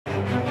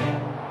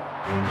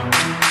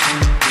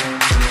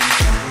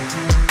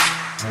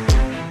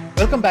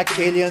Welcome back,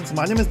 aliens.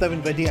 My name is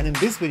Navin Reddy, and in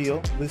this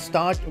video we'll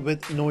start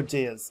with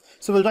Node.js.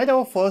 So we'll write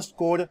our first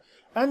code,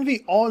 and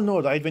we all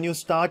know, right, when you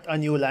start a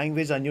new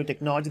language, a new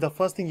technology, the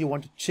first thing you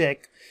want to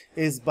check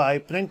is by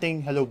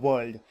printing hello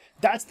world.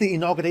 That's the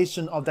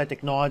inauguration of that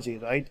technology,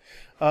 right?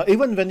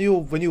 Even when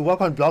you work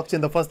on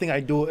blockchain, the first thing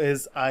I do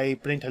is I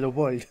print hello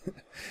world.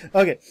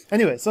 Okay,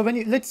 anyway, so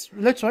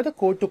let's write a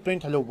code to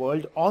print hello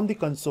world on the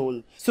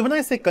console. So when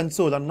I say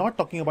console, I'm not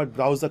talking about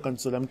browser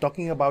console, I'm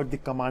talking about the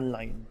command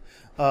line.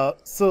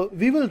 So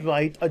we will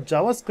write a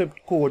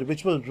JavaScript code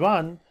which will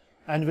run,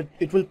 and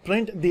it will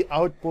print the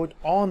output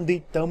on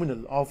the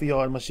terminal of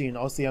your machine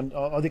or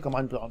the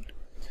command prompt.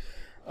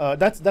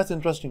 That's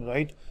interesting,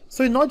 right?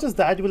 So not just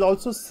that, we'll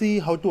also see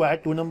how to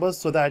add two numbers,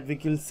 so that we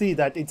can see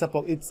that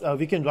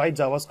we can write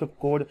JavaScript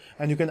code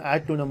and you can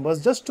add two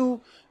numbers just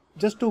to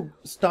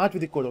start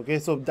with the code. Okay,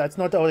 so that's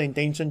not our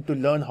intention to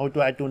learn how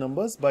to add two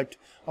numbers, but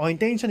our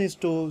intention is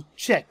to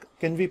check,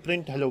 can we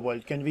print hello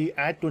world, can we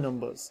add two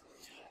numbers,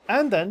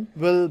 and then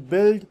we'll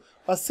build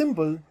a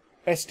simple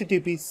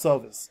HTTP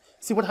service.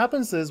 See, what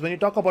happens is when you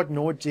talk about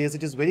Node.js,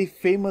 it is very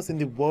famous in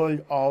the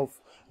world of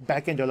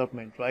backend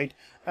development, right?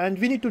 And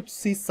we need to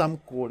see some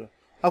code.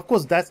 Of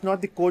course, that's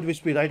not the code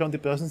which we write on the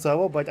production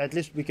server, but at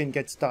least we can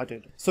get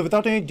started. So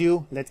without any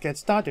ado, let's get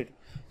started.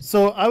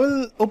 So I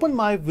will open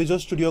my Visual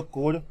Studio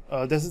Code.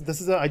 This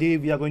is the IDE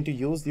we are going to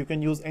use. You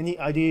can use any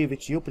IDE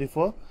which you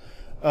prefer.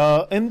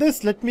 In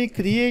this, let me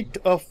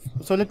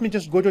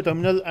just go to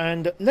terminal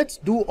and let's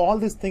do all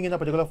this thing in a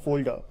particular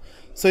folder.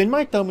 So in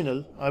my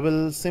terminal, I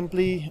will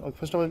simply,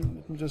 first of all,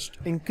 let me just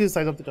increase the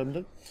size of the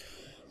terminal.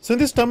 So in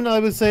this terminal, I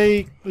will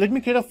say, let me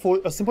create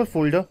a simple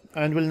folder,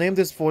 and we'll name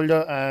this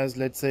folder as,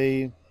 let's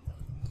say,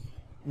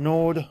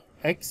 Node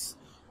examples.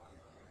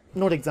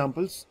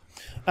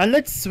 And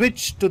let's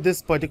switch to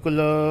this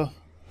particular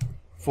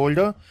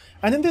folder.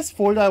 And in this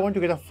folder, I want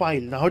to get a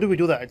file. Now, how do we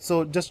do that?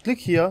 So just click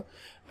here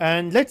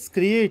and let's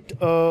create,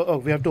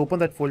 we have to open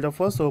that folder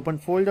first. So open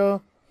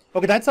folder.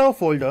 Okay, that's our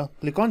folder.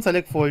 Click on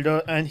select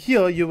folder, and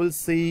here you will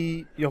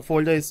see your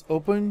folder is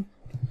open.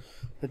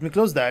 Let me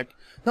close that.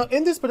 Now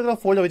in this particular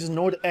folder, which is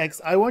Node.x,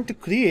 I want to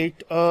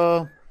create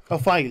a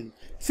file.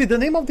 See, the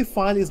name of the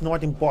file is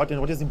not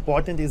important. What is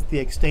important is the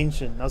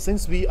extension. Now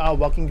since we are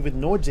working with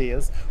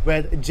Node.js,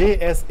 where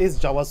JS is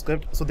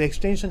JavaScript, so the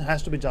extension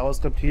has to be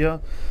JavaScript here.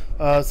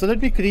 So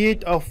let me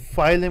create a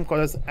file name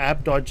called as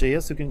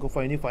app.js. You can go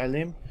for any file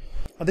name.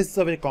 This is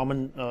a very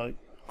common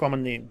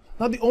name.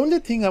 Now the only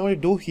thing I want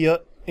to do here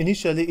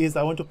initially is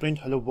I want to print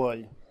hello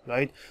world,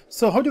 right?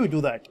 So how do we do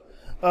that?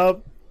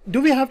 Do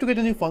we have to get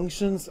any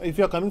functions? If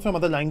you're coming from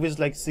other languages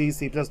like C,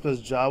 C++,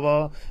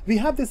 Java, we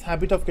have this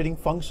habit of getting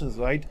functions,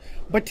 right?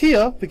 But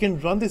here we can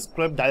run this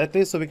script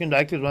directly, so we can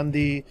directly run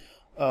the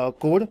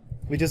code,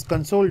 which is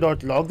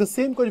console.log, the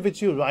same code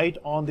which you write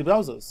on the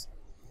browsers.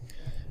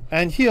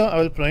 And here I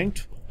will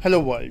print hello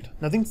world.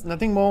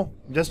 Nothing more,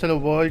 just hello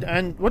world.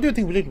 And what do you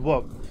think, will it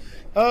work?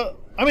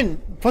 I mean,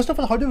 first of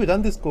all, how do we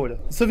run this code?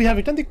 So we have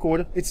written the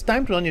code, it's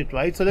time to run it,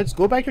 right? So let's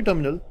go back to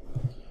terminal.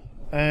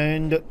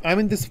 And I'm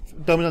in this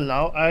terminal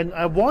now, and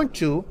I want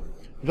to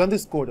run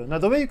this code. Now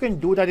the way you can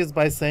do that is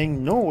by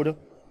saying node,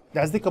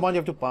 that's the command you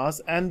have to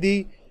pass, and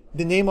the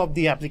name of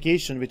the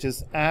application, which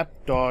is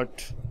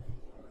app.js,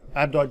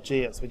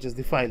 which is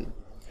the file.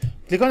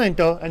 Click on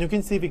enter, and you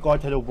can see we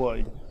got hello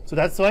world. So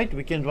that's right,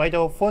 we can write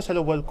our first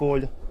hello world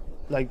code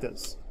like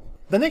this.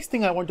 The next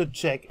thing I want to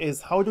check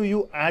is how do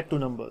you add two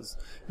numbers,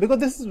 because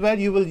this is where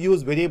you will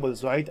use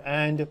variables, right?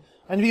 And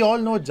we all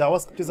know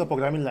JavaScript is a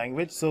programming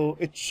language, so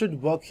it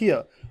should work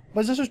here.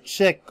 But just to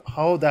check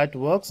how that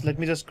works, let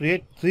me just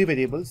create three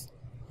variables.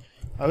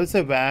 I will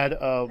say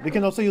var. We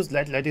can also use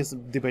let. Let is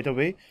the better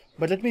way,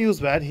 but let me use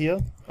var here.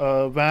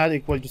 Var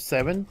equal to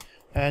 7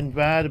 and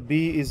var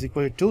b is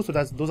equal to 2. So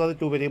those are the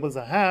two variables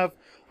I have.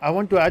 I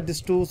want to add this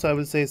 2, so I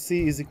will say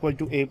c is equal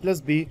to a plus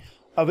b.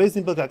 A very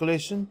simple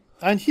calculation.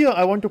 And here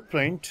I want to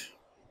print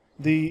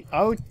the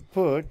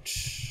output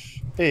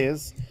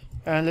is,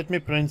 and let me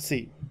print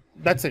c.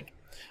 That's it.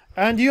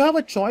 And you have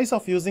a choice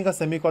of using a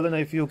semicolon.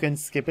 If you can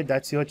skip it,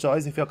 that's your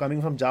choice. If you're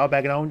coming from Java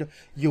background,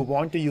 you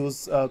want to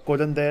use a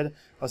colon there,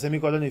 a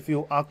semicolon. If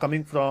you are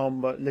coming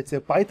from, let's say,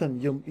 Python,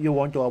 you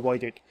want to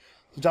avoid it.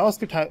 So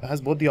JavaScript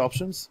has both the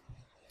options.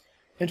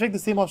 In fact, the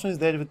same option is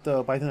there with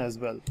Python as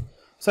well.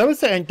 So I will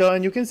say enter,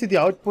 and you can see the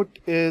output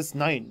is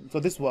 9. So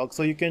this works.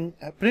 So you can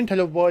print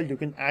hello world, you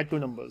can add two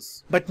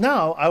numbers. But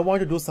now I want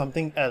to do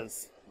something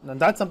else. And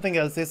that something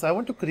else is I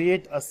want to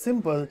create a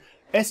simple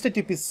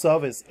HTTP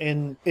service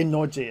in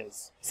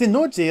Node.js. See,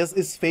 Node.js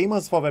is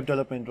famous for web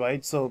development,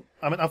 right? So,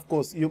 I mean, of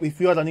course, if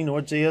you are running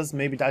Node.js,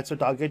 maybe that's your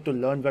target, to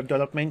learn web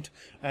development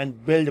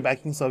and build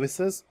backing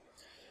services.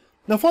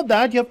 Now, for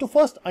that, you have to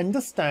first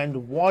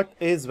understand what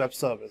is web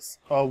service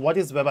or what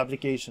is web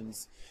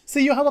applications.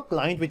 See, you have a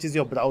client, which is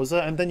your browser,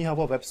 and then you have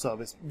a web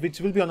service,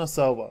 which will be on a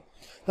server.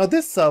 Now,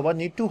 this server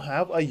need to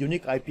have a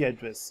unique IP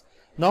address.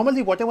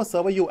 Normally, whatever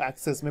server you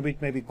access, maybe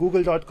it may be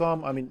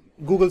google.com, I mean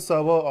Google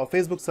server or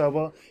Facebook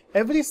server,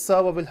 every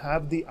server will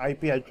have the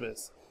IP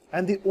address.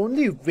 And the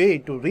only way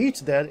to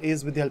reach there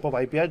is with the help of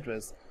IP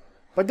address.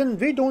 But then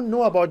we don't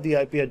know about the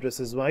IP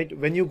addresses, right?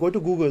 When you go to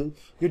Google,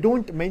 you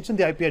don't mention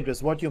the IP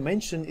address. What you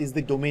mention is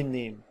the domain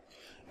name.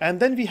 And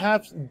then we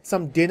have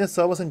some DNS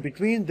servers in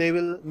between. They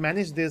will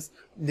manage this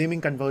naming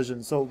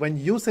conversion. So when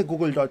you say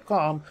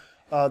google.com,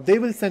 they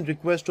will send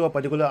requests to a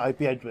particular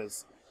IP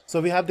address. So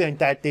we have the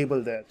entire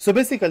table there. So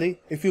basically,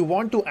 if you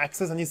want to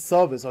access any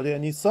service or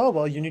any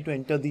server, you need to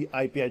enter the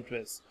IP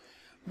address.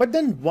 But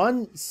then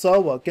one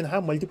server can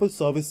have multiple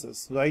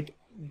services, right?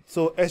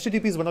 So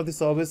HTTP is one of the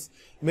service.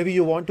 Maybe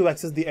you want to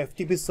access the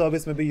FTP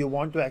service. Maybe you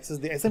want to access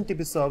the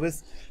SMTP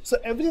service. So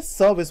every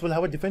service will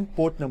have a different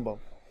port number.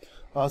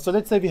 So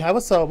let's say we have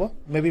a server.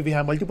 Maybe we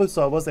have multiple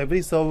servers.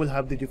 Every server will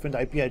have the different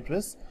IP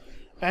address.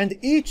 And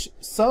each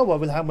server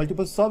will have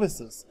multiple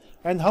services.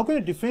 And how can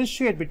you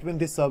differentiate between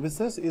these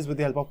services is with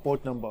the help of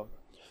port number.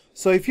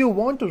 So if you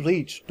want to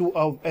reach to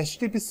a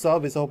HTTP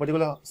service or a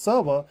particular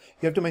server,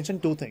 you have to mention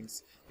two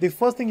things. The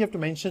first thing you have to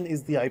mention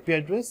is the IP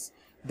address.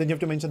 Then you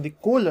have to mention the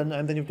colon,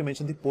 and then you have to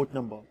mention the port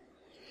number.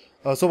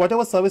 So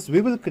whatever service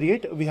we will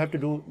create, we have to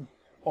do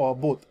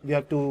both. We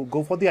have to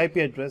go for the IP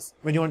address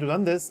when you want to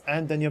run this,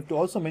 and then you have to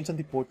also mention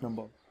the port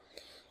number.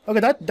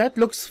 Okay, that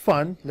looks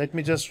fun. Let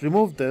me just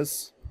remove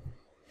this.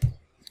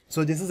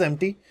 So this is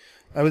empty.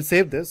 I will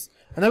save this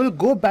and I will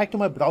go back to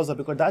my browser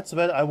because that's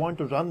where I want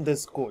to run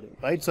this code,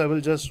 right? So I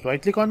will just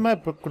right click on my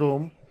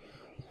Chrome,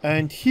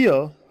 and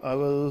here I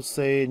will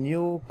say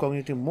new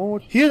cognitive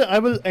mode. Here I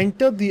will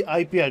enter the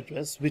IP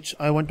address which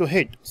I want to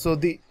hit. So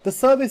the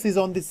service is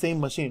on the same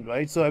machine,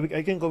 right? So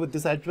I can go with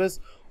this address,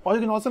 or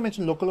you can also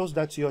mention localhost,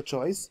 that's your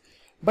choice.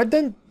 But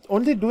then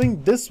only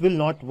doing this will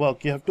not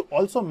work. You have to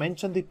also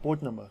mention the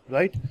port number,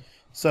 right?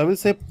 So I will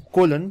say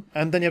colon,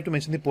 and then you have to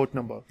mention the port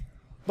number.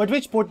 But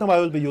which port number I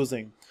will be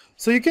using?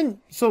 So you can,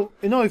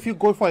 if you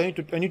go for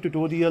any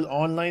tutorial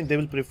online, they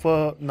will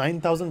prefer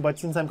 9000, but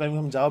since I'm coming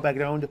from Java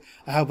background,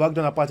 I have worked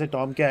on Apache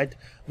Tomcat,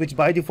 which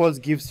by default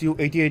gives you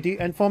 8080,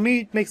 and for me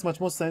it makes much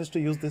more sense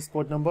to use this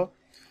port number.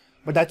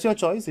 But that's your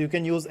choice. You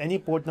can use any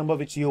port number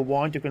which you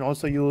want. You can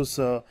also use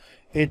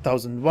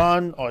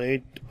 8001 or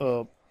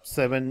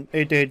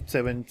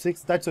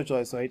 8876, that's your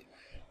choice, right?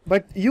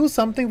 But use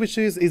something which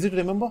is easy to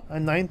remember,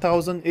 and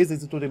 9000 is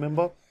easy to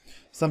remember.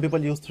 Some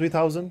people use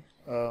 3000.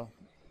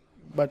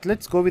 But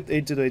let's go with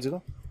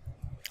 8080.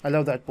 I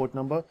love that port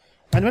number.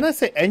 And when I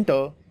say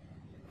enter,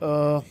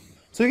 so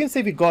you can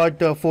say we got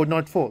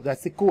 404.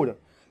 That's the code.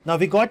 Now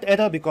we got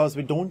error because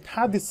we don't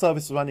have this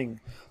service running.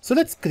 So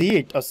let's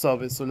create a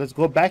service. So let's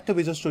go back to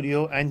Visual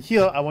Studio, and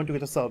here I want to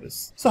get a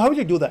service. So how will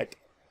you do that?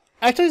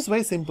 Actually, it's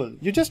very simple.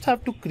 You just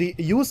have to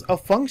use a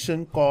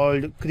function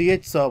called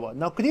create server.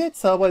 Now create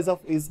server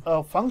is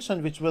a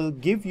function which will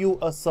give you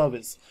a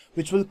service,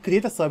 which will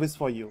create a service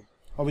for you,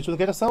 or which will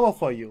get a server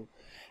for you.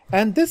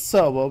 And this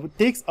server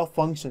takes a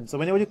function. So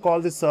whenever you call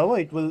this server,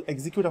 it will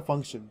execute a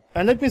function.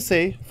 And let me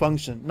say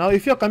function. Now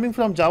if you're coming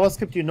from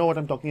JavaScript, you know what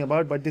I'm talking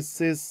about, but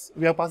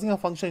we are passing a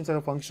function inside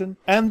a function.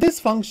 And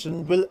this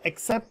function will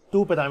accept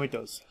two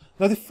parameters.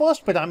 Now the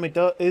first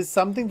parameter is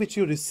something which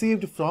you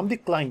received from the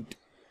client.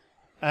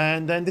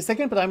 And then the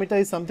second parameter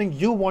is something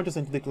you want to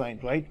send to the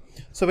client, right?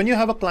 So when you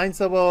have a client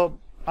server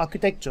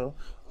architecture,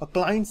 a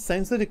client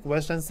sends the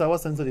request and server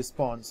sends the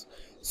response.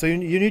 So you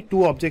need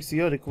two objects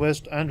here,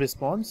 request and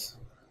response.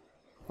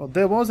 Oh,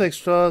 there was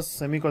extra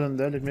semicolon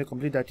there. Let me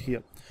complete that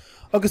here.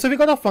 Okay, so we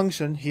got a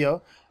function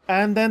here,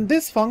 and then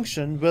this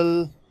function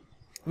will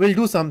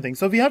do something.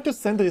 So we have to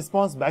send the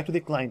response back to the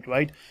client,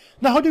 right?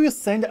 Now how do you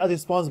send a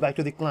response back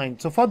to the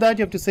client? So for that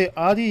you have to say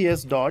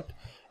res dot,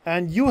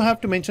 and you have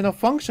to mention a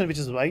function which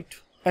is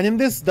write, and in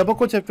this double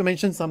quotes you have to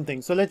mention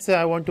something. So let's say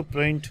I want to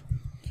print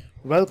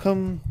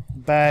welcome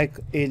back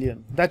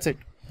alien. That's it.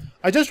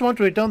 I just want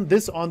to return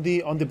this on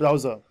the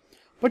browser.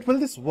 But will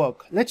this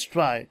work? Let's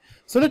try.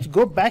 So let's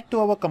go back to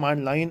our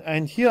command line,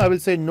 and here I will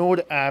say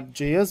node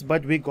app.js,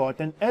 but we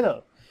got an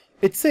error.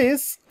 It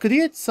says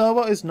create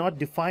server is not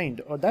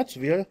defined. Oh, that's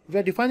weird. We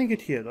are defining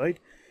it here, right?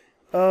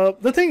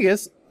 The thing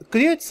is,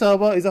 create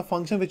server is a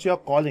function which you are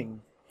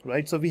calling,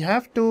 right? So we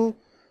have to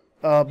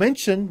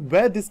mention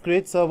where this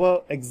create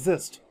server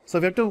exists. So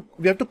we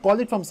have to call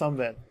it from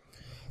somewhere.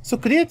 So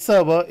create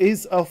server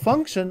is a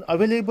function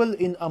available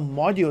in a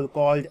module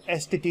called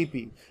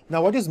HTTP.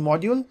 Now what is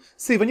module?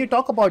 See, when you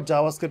talk about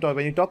JavaScript or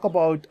when you talk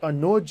about a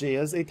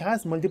Node.js, it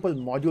has multiple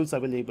modules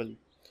available.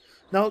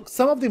 Now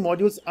some of the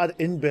modules are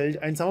inbuilt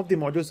and some of the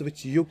modules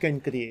which you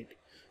can create.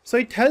 So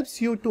it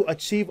helps you to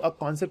achieve a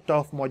concept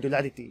of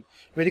modularity,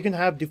 where you can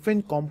have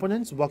different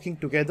components working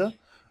together.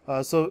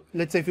 So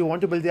let's say if you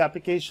want to build the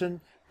application,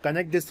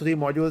 connect these three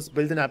modules,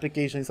 build an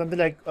application, something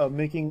like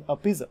making a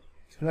pizza.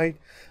 Right,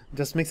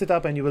 just mix it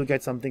up and you will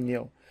get something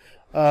new.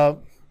 So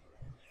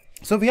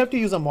we have to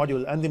use a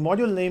module, and the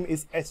module name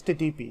is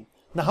HTTP.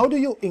 Now how do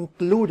you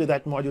include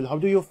that module? How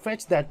do you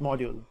fetch that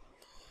module?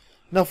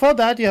 Now for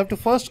that you have to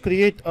first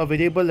create a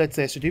variable, let's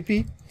say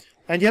HTTP,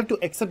 and you have to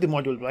accept the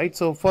module, right?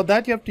 So for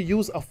that you have to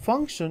use a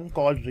function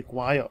called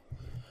require,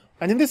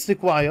 and in this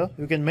require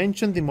you can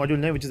mention the module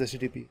name, which is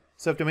HTTP.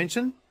 So you have to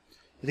mention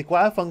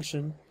require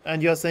function,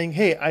 and you're saying,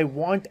 hey, I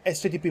want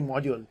HTTP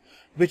module,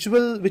 which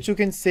you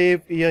can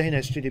save here in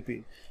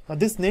HTTP. Now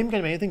this name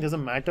can be anything,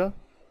 doesn't matter,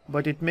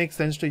 but it makes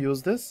sense to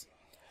use this.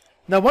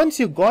 Now once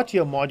you got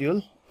your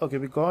module, okay,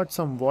 we got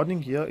some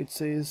warning here. It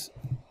says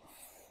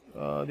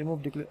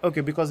remove declare.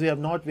 Okay, because we are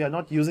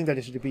not using that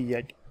HTTP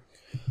yet.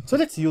 So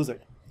let's use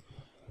it.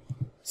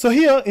 So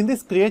here in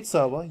this create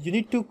server, you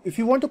need to, if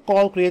you want to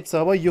call create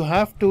server, you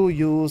have to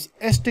use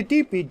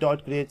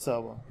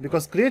http.createserver,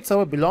 because create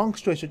server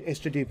belongs to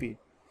HTTP.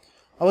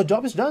 Our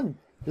job is done.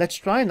 Let's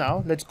try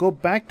now. Let's go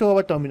back to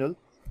our terminal.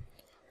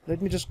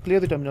 Let me just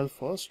clear the terminal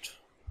first.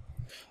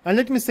 And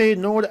let me say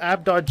node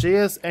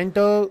app.js,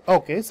 enter.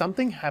 Okay,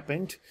 something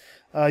happened.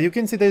 You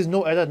can see there is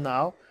no error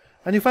now.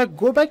 And if I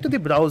go back to the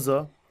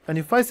browser and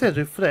if I say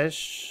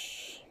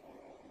refresh,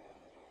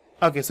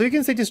 okay, so you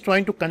can see it is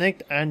trying to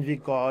connect and we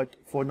got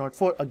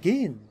 404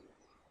 again.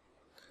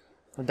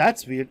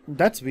 That's weird.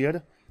 That's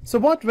weird. So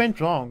what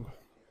went wrong?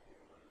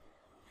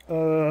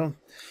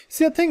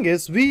 See, the thing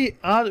is, we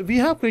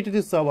have created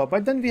this server,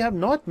 but then we have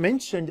not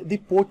mentioned the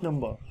port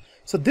number.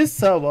 So this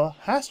server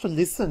has to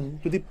listen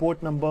to the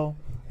port number,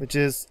 which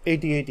is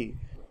 8080.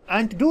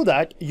 And to do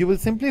that, you will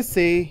simply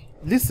say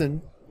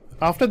listen.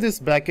 After this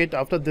bracket,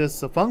 after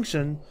this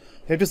function,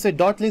 you have to say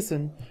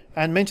 .listen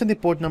and mention the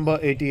port number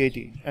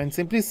 8080 and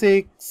simply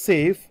say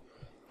save.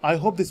 I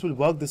hope this will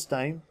work this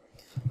time.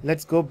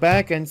 Let's go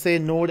back and say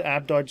node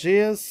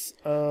app.js.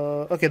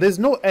 Okay, there's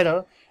no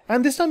error,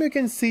 and this time you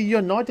can see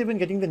you're not even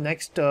getting the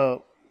next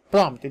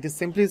prompt. It is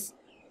simply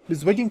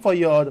waiting for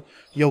your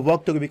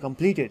work to be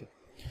completed.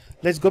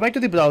 Let's go back to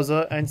the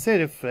browser and say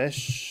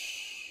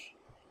refresh.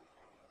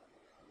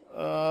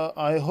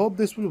 I hope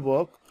this will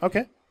work.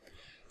 Okay,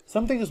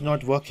 something is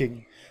not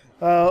working.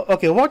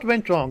 Okay, what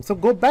went wrong? So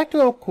go back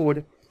to our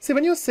code. See,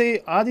 when you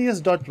say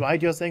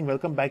res.write, you're saying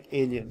welcome back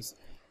aliens.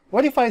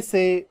 What if I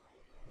say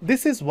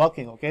this is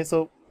working? Okay,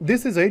 so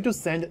this is ready to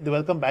send the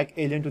welcome back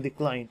alien to the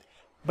client,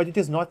 but it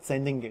is not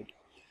sending it.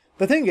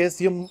 The thing is,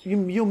 you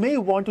may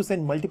want to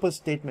send multiple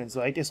statements,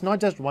 right? It's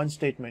not just one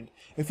statement.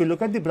 If you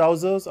look at the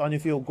browsers, or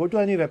if you go to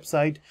any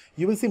website,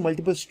 you will see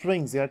multiple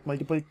strings. You have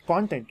multiple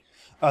content.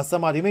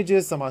 Some are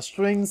images, some are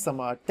strings, some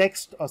are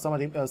text, or some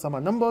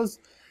are numbers.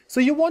 So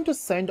you want to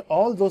send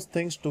all those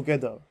things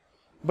together.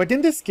 But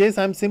in this case,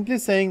 I'm simply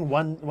saying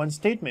one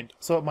statement.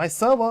 So my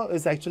server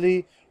is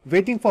actually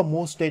waiting for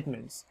more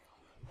statements.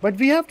 But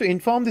we have to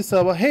inform the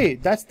server, hey,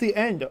 that's the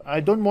end. I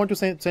don't want to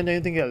send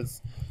anything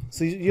else.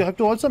 So you have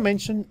to also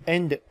mention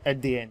end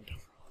at the end.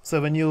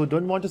 So when you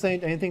don't want to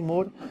send anything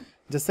more,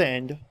 just say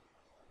end.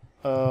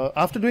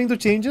 After doing the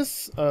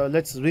changes,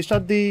 let's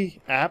restart the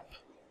app.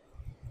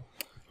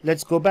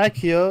 Let's go back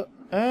here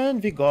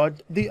and we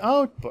got the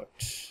output.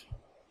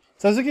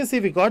 So as you can see,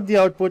 we got the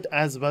output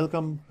as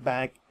welcome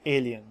back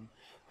alien,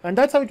 and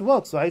that's how it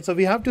works, right? So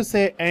we have to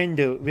say end.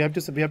 We have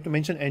to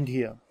mention end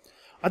here.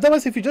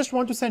 Otherwise, if you just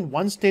want to send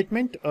one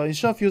statement,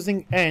 instead of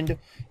using end,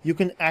 you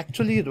can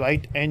actually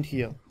write end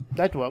here.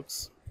 That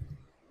works.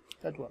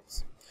 That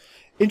works.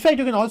 In fact,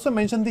 you can also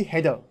mention the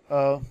header.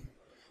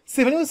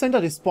 See, when you send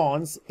a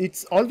response,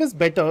 it's always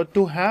better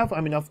to have,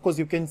 I mean, of course,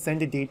 you can send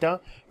the data,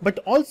 but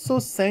also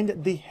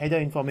send the header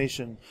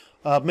information.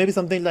 Maybe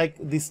something like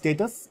the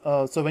status.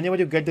 So whenever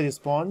you get the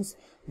response,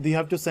 you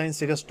have to send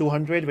status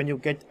 200. When you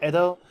get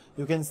error,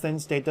 you can send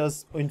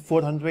status in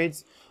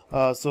 400s.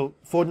 So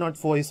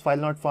 404 is file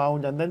not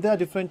found, and then there are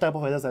different type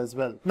of errors as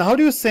well. Now, how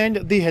do you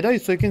send the header?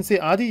 So you can say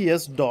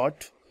res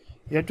dot,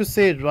 you have to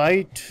say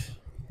write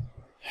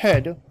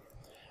head,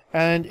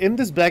 and in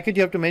this bracket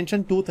you have to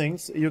mention two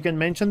things. You can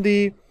mention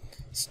the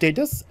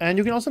status, and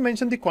you can also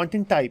mention the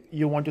content type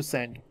you want to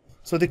send.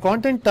 So the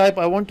content type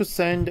I want to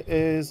send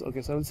is,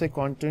 okay, so I will say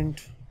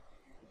content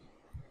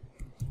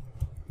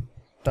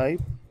type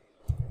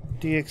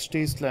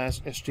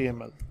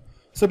txt/html.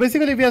 So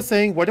basically we are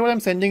saying whatever I'm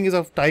sending is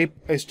of type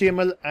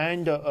HTML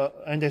and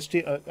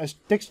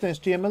text and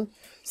HTML.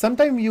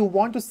 Sometimes you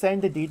want to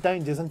send the data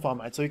in JSON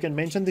format, so you can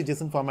mention the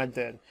JSON format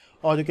there,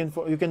 or you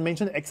can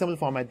mention XML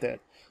format there.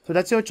 So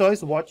that's your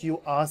choice what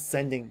you are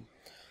sending.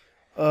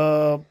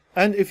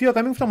 And if you're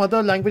coming from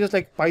other languages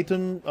like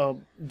Python,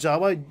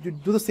 Java, you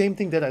do the same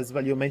thing there as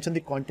well. You mention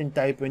the content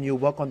type when you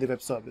work on the web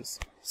service.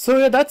 So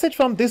yeah, that's it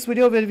from this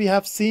video, where we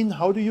have seen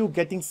how do you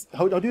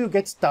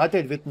get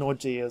started with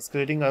Node.js,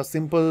 creating a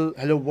simple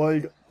hello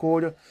world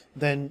code,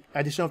 then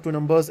addition of two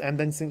numbers, and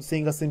then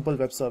seeing a simple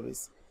web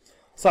service.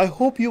 So I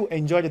hope you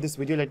enjoyed this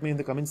video. Let me know in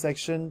the comment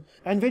section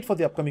and wait for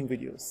the upcoming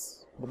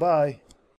videos. Bye bye.